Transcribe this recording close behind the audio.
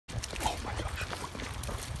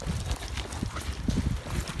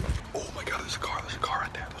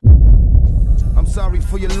sorry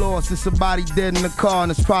for your loss. It's a body dead in the car,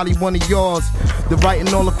 and it's probably one of yours. The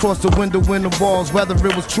writing all across the window in the walls. Whether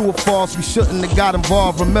it was true or false, we shouldn't have got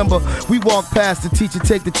involved. Remember, we walked past the teacher,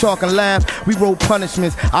 take the chalk and laugh. We wrote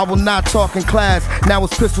punishments, I will not talk in class. Now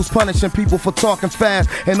it's pistols punishing people for talking fast,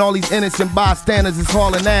 and all these innocent bystanders is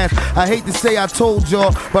hauling ass. I hate to say I told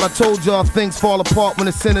y'all, but I told y'all things fall apart when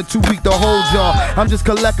it's in it too weak to hold y'all. I'm just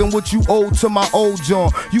collecting what you owed to my old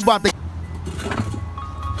John. You about to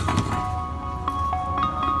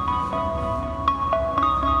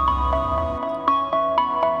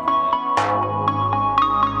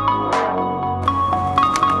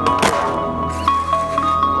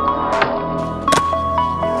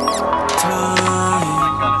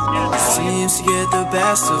seems to get the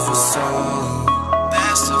best of us all,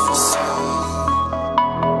 best of us all.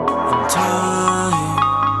 In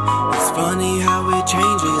time, it's funny how it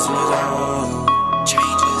changes it all,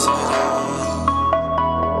 changes it all.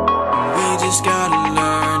 We just gotta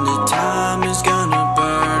learn that time is gonna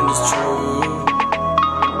burn. It's true,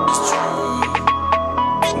 it's true.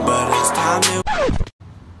 But it's time that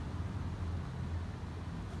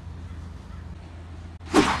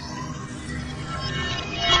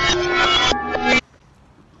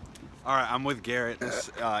All right, I'm with Garrett, this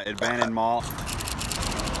abandoned mall.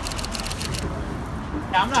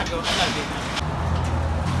 Yeah, I'm not getting that.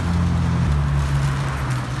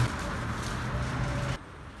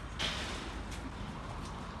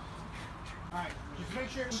 All right, just make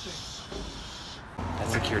sure that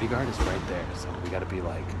security guard is right there, so we gotta be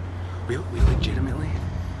like, we legitimately.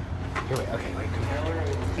 Here, wait, okay, wait, come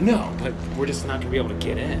here. No, but we're just not gonna be able to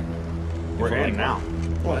get in. We're in now.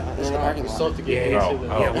 What? This is the parking lot.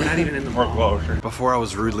 Yeah, we're not even in the mall. Before I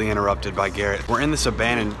was rudely interrupted by Garrett, we're in this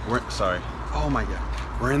abandoned, oh my God.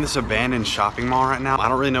 We're in this abandoned shopping mall right now. I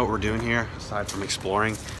don't really know what we're doing here, aside from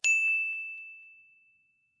exploring.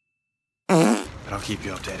 But I'll keep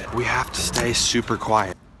you updated. We have to stay super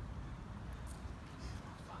quiet.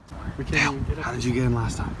 Dale, how did you get in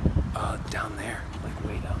last time? Down there, like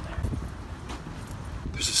way down there.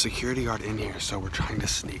 There's a security guard in here, so we're trying to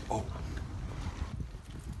sneak. Oh.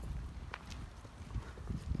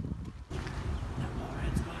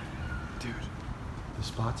 Dude, the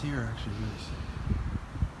spots here are actually really sick.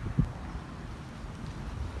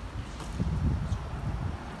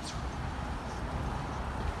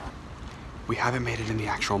 We haven't made it in the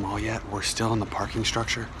actual mall yet. We're still in the parking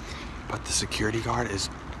structure, but the security guard is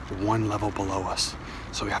one level below us,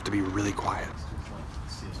 so we have to be really quiet.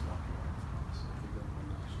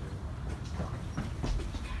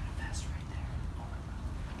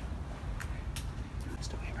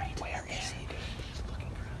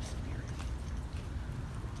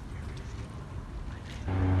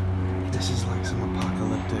 This is like some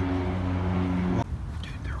apocalyptic.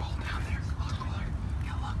 Dude, they're all down there. Look.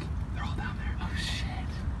 Yeah, look. They're all down there. Oh,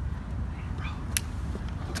 shit. Hey, bro.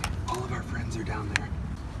 Okay, all of our friends are down there.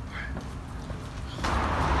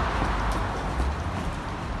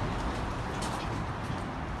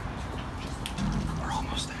 We're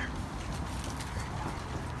almost there.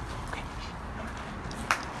 Okay.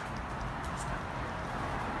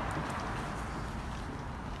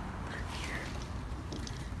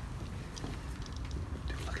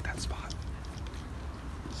 Dude, look at that spot.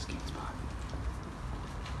 Skate spot.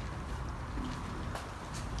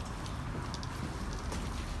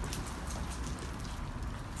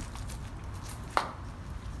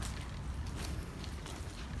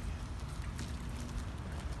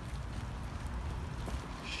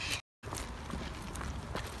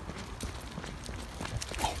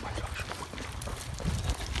 Oh my gosh.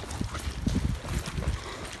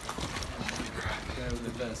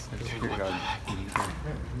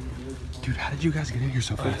 Dude, how did you guys get in here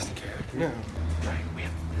so fast? No. Right, we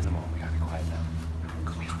have in the mall. We gotta be quiet now.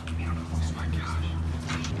 We don't know. Oh my gosh.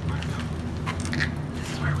 This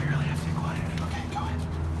is where we really have to be quiet. Okay, go ahead.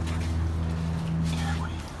 Garrett, what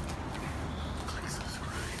do you... Click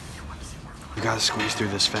subscribe if you want to see more. We gotta squeeze through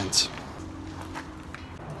this fence.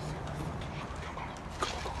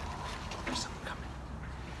 There's someone coming.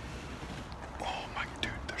 Oh my,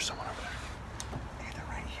 dude, there's someone over there. Hey, they're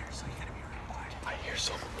right here, so you gotta be really quiet. I hear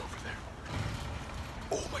someone over there.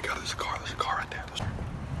 Oh my God, there's a car right there. There's a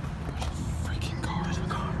freaking car. There's a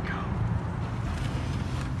car. Go.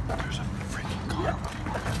 There's a freaking car. Go.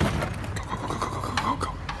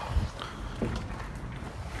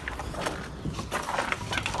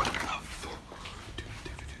 Dude, what the fuck? Dude.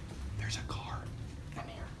 There's a car in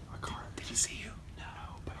here. A car. Did he see you? No,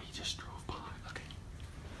 but he just drove by. Okay.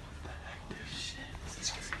 What the heck, dude? Shit, this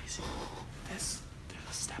is crazy. There's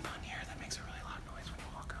a step on here that makes a really loud noise when you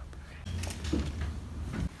walk up.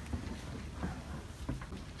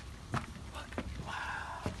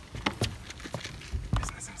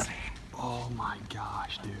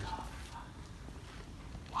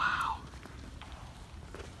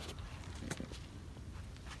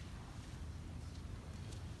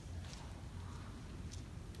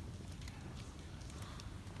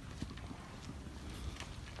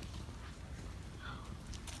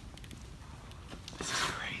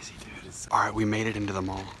 this. All right, we made it into the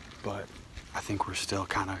mall, but I think we're still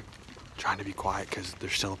kind of trying to be quiet because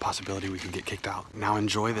there's still a possibility we could get kicked out. Now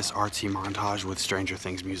enjoy this artsy montage with Stranger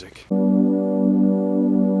Things music.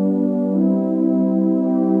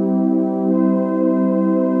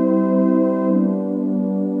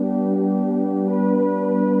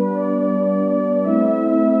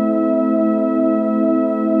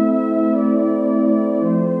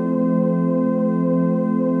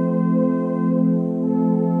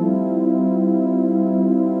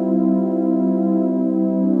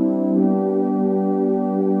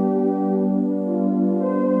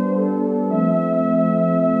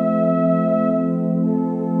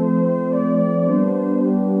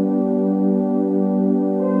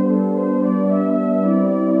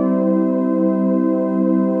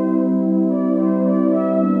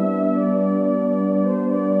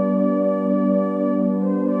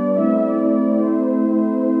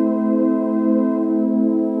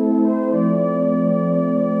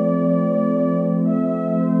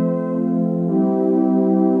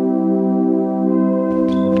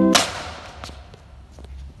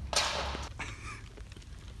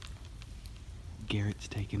 Garrett's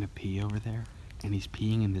taking a pee over there, and he's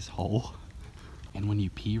peeing in this hole. And when you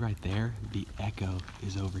pee right there, the echo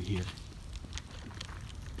is over here.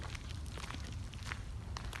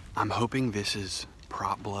 I'm hoping this is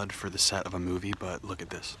prop blood for the set of a movie, but look at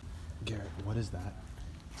this. Garrett, what is that?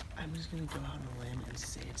 I'm just gonna go out on a limb and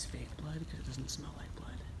say it's fake blood because it doesn't smell like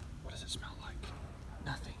blood. What does it smell like?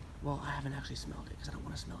 Nothing. Well, I haven't actually smelled it because I don't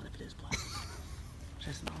want to smell it if it is blood. Should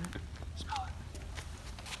I smell it? Smell it.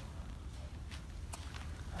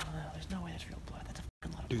 I don't know. There's no way that's real blood. That's a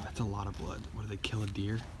fucking lot of Dude, blood. that's a lot of blood. What, do they kill a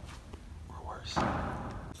deer? Or worse?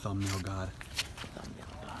 Thumbnail god. Thumbnail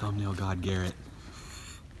god. Thumbnail god Garrett.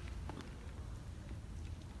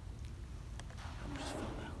 I'm just filling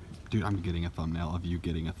out. Dude, I'm getting a thumbnail of you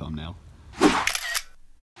getting a thumbnail.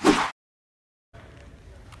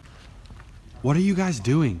 What are you guys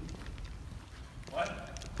doing?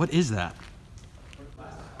 What is that?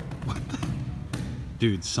 What the?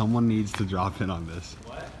 Dude, someone needs to drop in on this.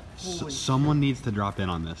 What? Someone needs to drop in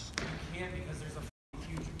on this. You can't because there's a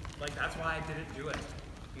huge, like, that's why I didn't do it.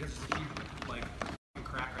 Because there's a huge, like,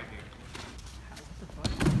 crack right here. What the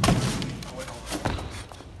fuck? Oh, wait, hold on.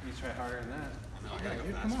 You try harder than that. No, I gotta go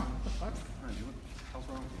faster. Come on, what the fuck? What the hell's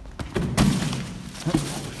wrong with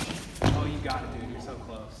you? Oh, you got it, dude. You're so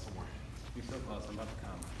close. You're so close. I'm about to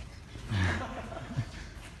come.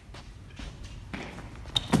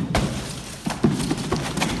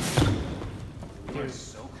 You're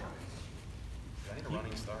so close. I need a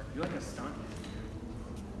running start. You're like a stunt.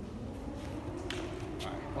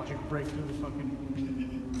 Watch it break through the fucking.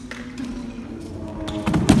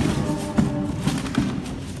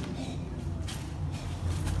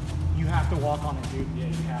 You have to walk on it, dude. Yeah,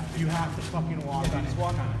 you have to. You have to fucking walk on it. Just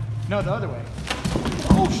walk on it. No, the other way.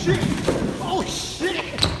 Oh shit! Oh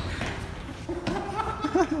shit!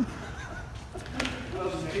 That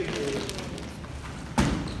was amazing.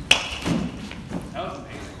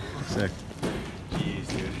 Sick. Jeez,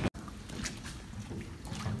 dude.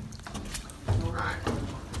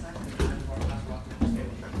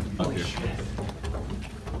 Holy shit.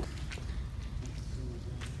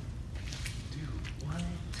 Dude, what?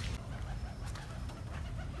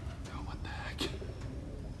 Oh, what the heck?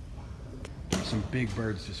 Some big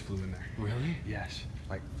birds just flew in there. Really? Yes.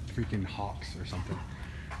 Like freaking hawks or something.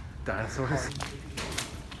 Dinosaurs?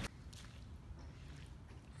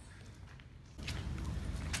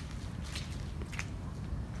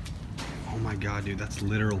 Oh my god, dude, that's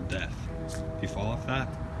literal death. If you fall off that,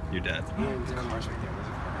 you're dead. There's cars right there.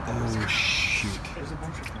 Oh shoot. There's a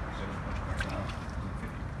bunch of them.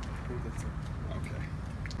 Okay.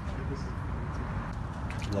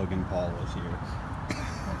 Logan Paul was here.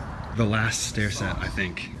 The last stair set, I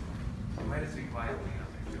think.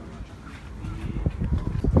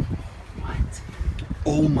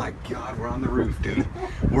 Oh my god, we're on the roof, dude.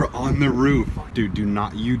 We're on the roof. Dude, you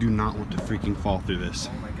do not want to freaking fall through this.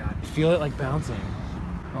 Oh my god. Feel it like bouncing.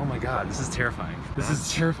 Oh my god, this is terrifying. This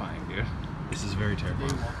is terrifying, dude. This is very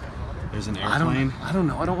terrifying. There's an airplane. I don't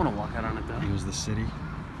know. I don't want to walk out on it though. It was the city.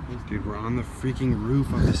 Dude, we're on the freaking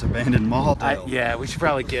roof of this abandoned mall. Yeah, we should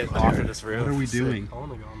probably get off of this roof. What are we doing? I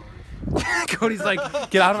want to go on the roof. Cody's like,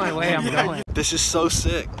 get out of my way, I'm going. This is so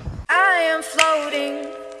sick. I am floating,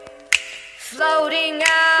 floating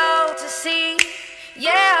out to sea.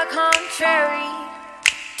 Yeah, contrary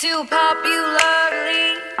to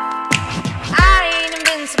popularly, I ain't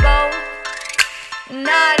invincible,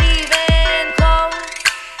 not even close.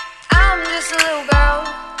 I'm just a little girl,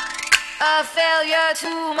 a failure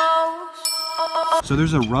to most. So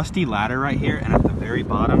there's a rusty ladder right here, and at the very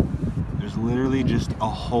bottom, There's literally just a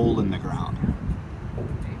hole in the ground.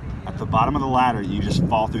 At the bottom of the ladder, you just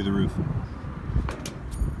fall through the roof.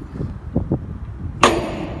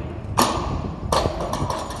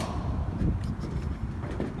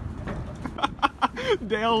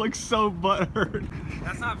 Dale looks so butthurt.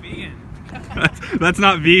 That's not vegan. That's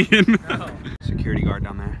not vegan. No. Security guard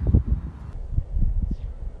down there.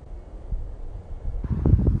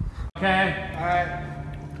 Okay. Alright.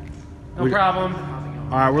 No problem.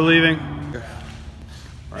 Alright, we're leaving.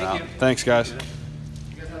 Thank you. Thanks, guys. You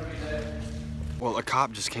guys have a good day. Well, a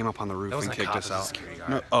cop just came up on the roof and kicked us out.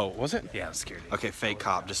 No, oh, was it? Yeah, it was security. Okay, fake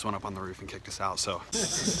cop just went up on the roof and kicked us out, so.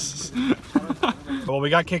 Well, we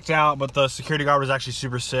got kicked out, but the security guard was actually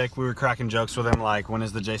super sick. We were cracking jokes with him, like, when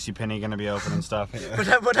is the JCPenney gonna be open and stuff.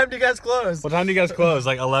 What time do you guys close? What time do you guys close?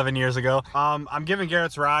 Like 11 years ago. I'm giving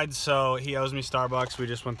Garrett's rides, so he owes me Starbucks. We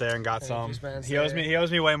just went there and got some. He owes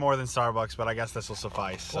me way more than Starbucks, but I guess this will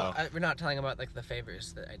suffice. So. Well, we're not talking about like the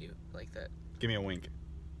favors that I do, like that. Give me a wink.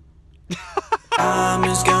 Time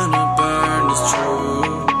is gonna burn, it's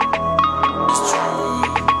true. It's true.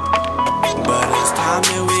 But it's time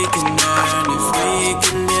that we can learn. If we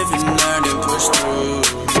can live and learn and push through.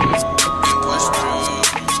 And push through.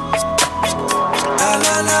 La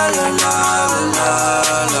la la la la la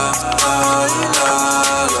la la la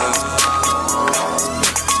la.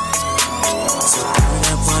 So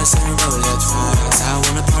turn up once and roll it twice. I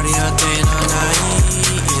wanna party all day and all night.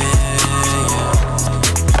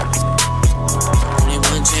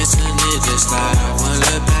 Chance to live this life. One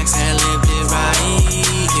look back, said lived it right.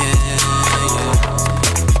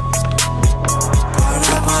 Put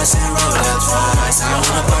up once and roll up twice. I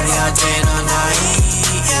wanna party all day and all night.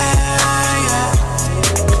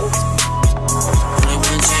 Only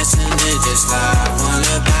one chance to live this life. One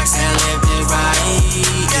look back, said lived it right.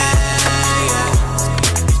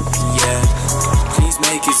 Please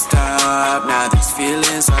make it stop. Now these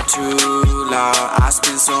feelings are too loud. I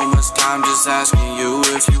spend so much time just asking you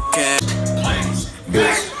if you can.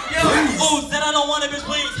 Ooh, said I don't want a bitch,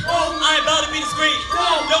 please. I ain't about to be discreet.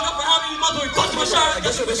 Don't go for how many months we fucked my shirt. I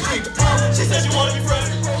guess you're discreet. She said you wanna be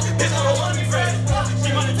friends. Bitch, I don't wanna be friends.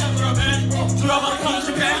 She wanna tell her man. She all about to come to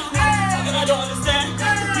Japan. And I don't understand.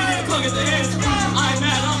 You need to come get the hands. I ain't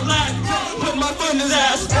mad, I'm glad. Put my foot in his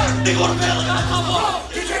ass. They gonna fail like I top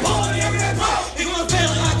off. DJ Paul on the everyday bro. They gonna fail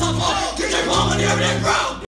like I top off. DJ Paul on the everyday bro.